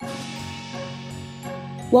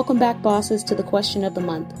Welcome back, bosses, to the question of the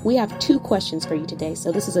month. We have 2 questions for you today,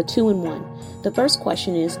 so this is a 2-in-1. The first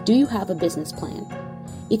question is, do you have a business plan?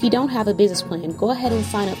 If you don't have a business plan, go ahead and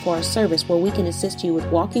sign up for our service where we can assist you with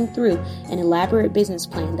walking through an elaborate business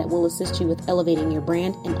plan that will assist you with elevating your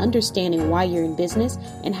brand and understanding why you're in business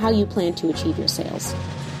and how you plan to achieve your sales.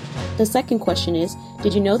 The second question is,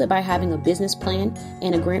 did you know that by having a business plan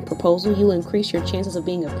and a grant proposal, you will increase your chances of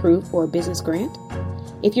being approved for a business grant?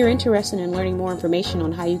 If you're interested in learning more information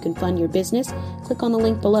on how you can fund your business, click on the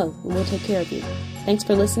link below and we'll take care of you. Thanks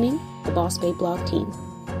for listening, the Boss Babe Blog team.